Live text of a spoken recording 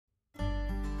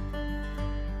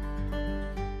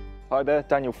Hi there,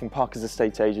 Daniel from Parker's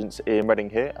Estate Agents in Reading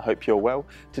here. I hope you're well.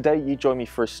 Today you join me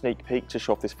for a sneak peek to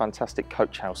show off this fantastic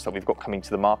coach house that we've got coming to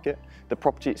the market. The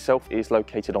property itself is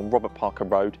located on Robert Parker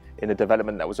Road in a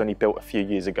development that was only built a few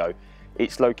years ago.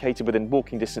 It's located within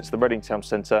walking distance to the Reading Town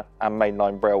Centre and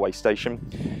mainline railway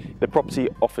station. The property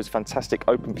offers fantastic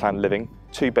open plan living,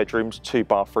 2 bedrooms, 2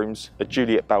 bathrooms, a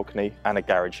Juliet balcony and a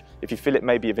garage. If you feel it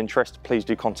may be of interest, please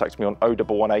do contact me on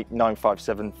 0118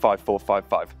 957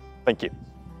 5455. Thank you.